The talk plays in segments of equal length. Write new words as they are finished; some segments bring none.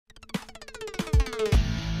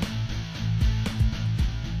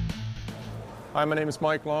Hi, my name is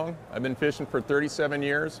Mike Long. I've been fishing for 37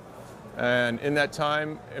 years. And in that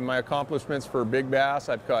time, in my accomplishments for big bass,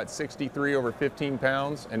 I've caught 63 over 15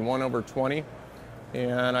 pounds and one over 20.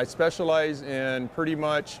 And I specialize in pretty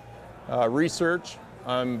much research.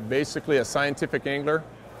 I'm basically a scientific angler.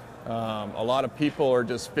 A lot of people are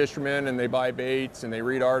just fishermen and they buy baits and they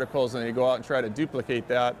read articles and they go out and try to duplicate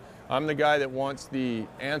that. I'm the guy that wants the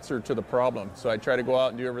answer to the problem. So I try to go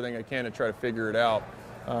out and do everything I can to try to figure it out.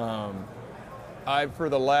 I've, for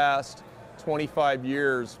the last 25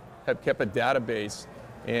 years, have kept a database,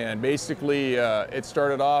 and basically it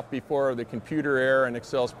started off before the computer era and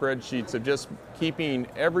Excel spreadsheets of just keeping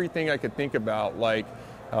everything I could think about, like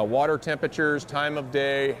water temperatures, time of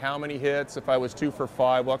day, how many hits, if I was 2 for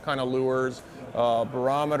 5, what kind of lures,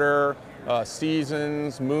 barometer,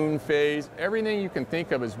 seasons, moon phase. Everything you can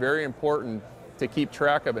think of is very important to keep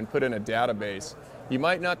track of and put in a database. You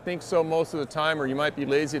might not think so most of the time, or you might be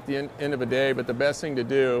lazy at the end of a day, but the best thing to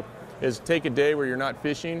do is take a day where you're not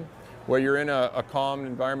fishing, where you're in a calm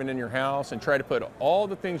environment in your house, and try to put all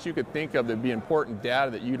the things you could think of that would be important data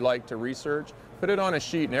that you'd like to research, put it on a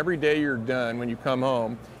sheet, and every day you're done, when you come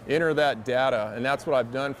home, enter that data. And that's what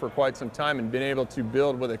I've done for quite some time, and been able to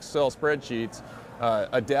build with Excel spreadsheets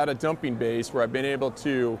a data dumping base where I've been able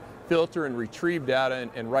to filter and retrieve data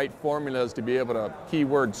and write formulas to be able to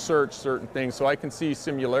keyword search certain things so I can see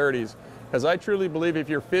similarities. Because I truly believe if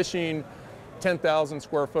you're fishing 10,000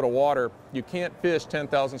 square foot of water, you can't fish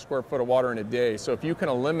 10,000 square foot of water in a day. So if you can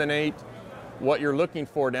eliminate what you're looking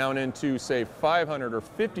for down into, say, 500 or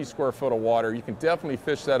 50 square foot of water, you can definitely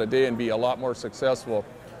fish that a day and be a lot more successful.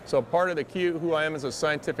 So part of the key who I am as a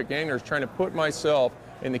scientific angler is trying to put myself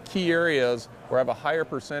in the key areas where I have a higher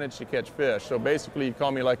percentage to catch fish. So basically you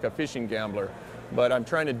call me like a fishing gambler, but I'm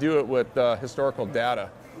trying to do it with historical data.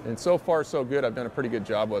 And so far so good, I've done a pretty good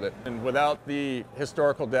job with it. And without the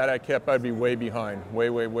historical data I kept, I'd be way behind,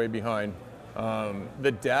 way behind.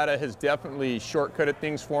 The data has definitely shortcutted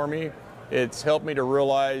things for me. It's helped me to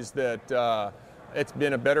realize that it's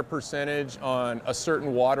been a better percentage on a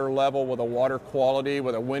certain water level with a water quality,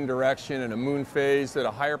 with a wind direction and a moon phase, that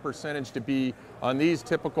a higher percentage to be on these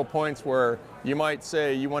typical points where you might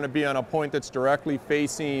say you want to be on a point that's directly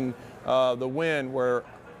facing the wind, where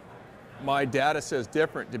my data says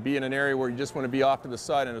different, to be in an area where you just want to be off to the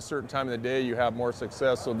side. At a certain time of the day you have more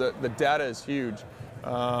success. So the data is huge.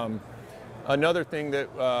 Another thing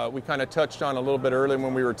that we kind of touched on a little bit earlier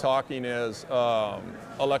when we were talking is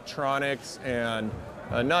electronics, and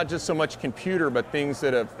not just so much computer, but things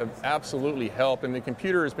that have absolutely helped. And the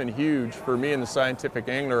computer has been huge for me in the scientific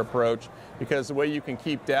angler approach, because the way you can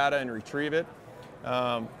keep data and retrieve it.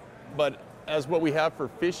 But as what we have for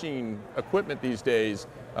fishing equipment these days,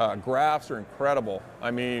 graphs are incredible. I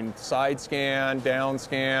mean, side scan, down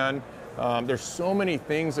scan. There's so many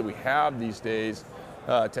things that we have these days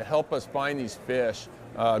to help us find these fish.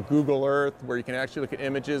 Google Earth, where you can actually look at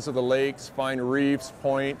images of the lakes, find reefs,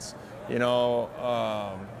 points, you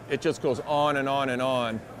know, it just goes on and on and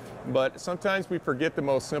on. But sometimes we forget the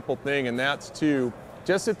most simple thing, and that's to,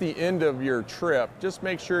 just at the end of your trip, just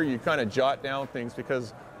make sure you kind of jot down things.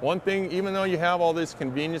 Because one thing, even though you have all these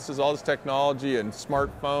conveniences, all this technology and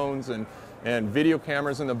smartphones and video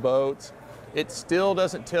cameras in the boats, it still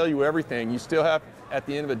doesn't tell you everything. You still have, at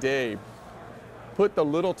the end of the day, put the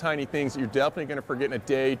little tiny things that you're definitely going to forget in a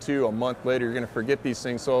day, 2, a month later, you're going to forget these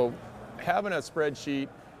things. So having a spreadsheet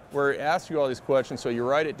where it asks you all these questions, so you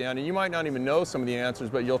write it down, and you might not even know some of the answers,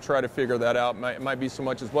 but you'll try to figure that out. It might be so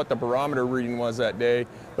much as what the barometer reading was that day,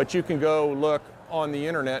 but you can go look on the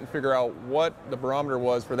internet and figure out what the barometer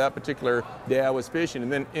was for that particular day I was fishing,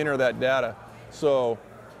 and then enter that data. So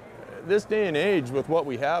this day and age with what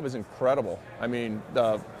we have is incredible. I mean,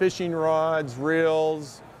 the fishing rods,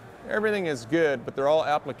 reels, everything is good, but they're all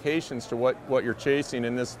applications to what you're chasing.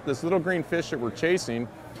 And this little green fish that we're chasing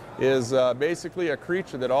is basically a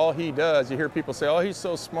creature that all he does, you hear people say, oh, he's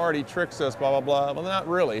so smart, he tricks us, blah, blah, blah. Well, not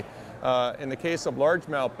really. In the case of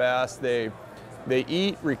largemouth bass, they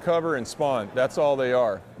eat, recover, and spawn. That's all they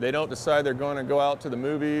are. They don't decide they're going to go out to the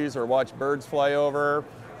movies or watch birds fly over,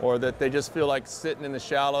 or that they just feel like sitting in the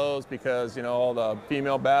shallows because, you know, all the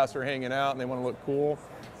female bass are hanging out and they want to look cool.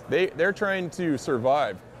 They're trying to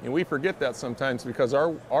survive, and we forget that sometimes because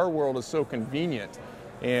our world is so convenient.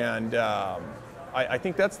 And I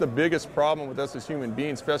think that's the biggest problem with us as human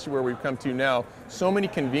beings, especially where we've come to now. So many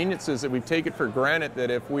conveniences that we take it for granted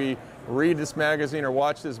that if we read this magazine or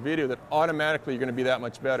watch this video, that automatically you're going to be that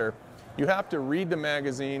much better. You have to read the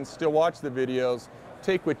magazine, still watch the videos,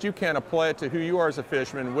 take what you can, apply it to who you are as a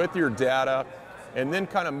fisherman with your data, and then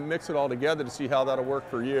kind of mix it all together to see how that'll work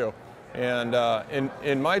for you. And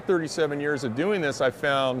in my 37 years of doing this, I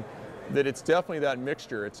found that it's definitely that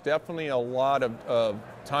mixture. It's definitely a lot of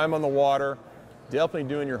time on the water, definitely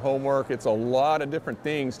doing your homework. It's a lot of different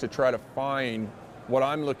things to try to find what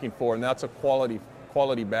I'm looking for, and that's a quality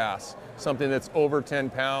bass, something that's over 10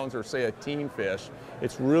 pounds or say a teen fish.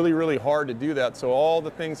 It's really, really hard to do that. So all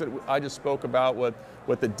the things that I just spoke about with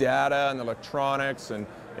the data and the electronics and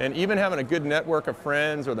even having a good network of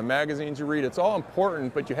friends or the magazines you read, it's all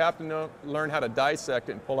important, but you have to learn how to dissect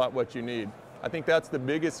it and pull out what you need. I think that's the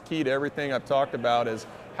biggest key to everything I've talked about is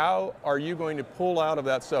how are you going to pull out of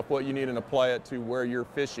that stuff what you need and apply it to where you're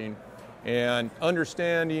fishing. And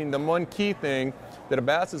understanding the one key thing that a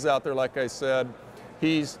bass is out there, like I said,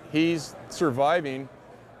 he's surviving.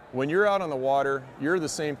 When you're out on the water, you're the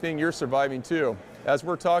same thing, you're surviving too. As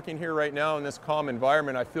we're talking here right now in this calm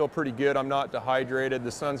environment, I feel pretty good. I'm not dehydrated,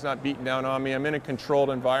 the sun's not beating down on me, I'm in a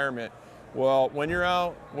controlled environment. Well, when you're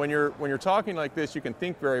out, when you're talking like this, you can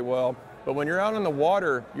think very well, but when you're out on the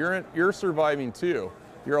water, you're surviving too.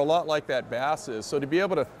 You're a lot like that bass is. So to be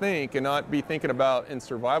able to think and not be thinking about in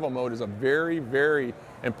survival mode is a very, very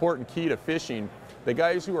important key to fishing. The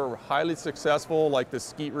guys who are highly successful, like the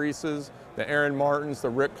Skeet Reeses, the Aaron Martins, the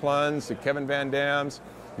Rick Cluns, the Kevin Van Dams,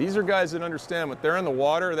 these are guys that understand when they're in the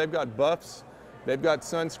water, they've got buffs, they've got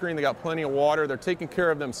sunscreen, they got plenty of water, they're taking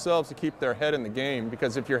care of themselves to keep their head in the game.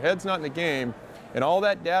 Because if your head's not in the game, and all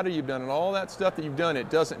that data you've done and all that stuff that you've done,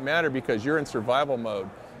 it doesn't matter because you're in survival mode.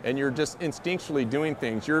 And you're just instinctually doing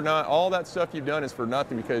things. You're not, all that stuff you've done is for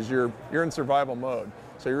nothing because you're in survival mode.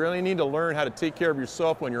 So you really need to learn how to take care of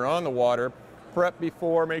yourself when you're on the water. Prep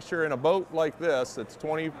before, make sure in a boat like this, that's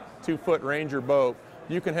 22-foot Ranger boat,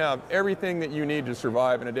 you can have everything that you need to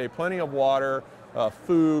survive in a day. Plenty of water,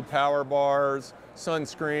 food, power bars,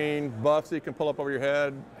 sunscreen, buffs that you can pull up over your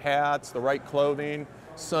head, hats, the right clothing,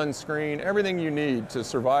 sunscreen, everything you need to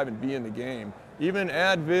survive and be in the game. Even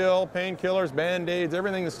Advil, painkillers, Band-Aids,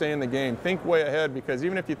 everything to stay in the game. Think way ahead because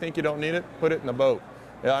even if you think you don't need it, put it in the boat.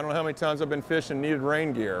 Yeah, I don't know how many times I've been fishing and needed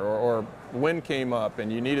rain gear or wind came up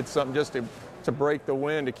and you needed something just to break the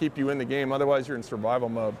wind to keep you in the game. Otherwise, you're in survival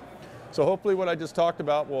mode. So hopefully what I just talked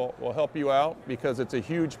about will help you out because it's a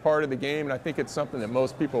huge part of the game and I think it's something that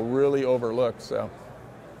most people really overlook. So.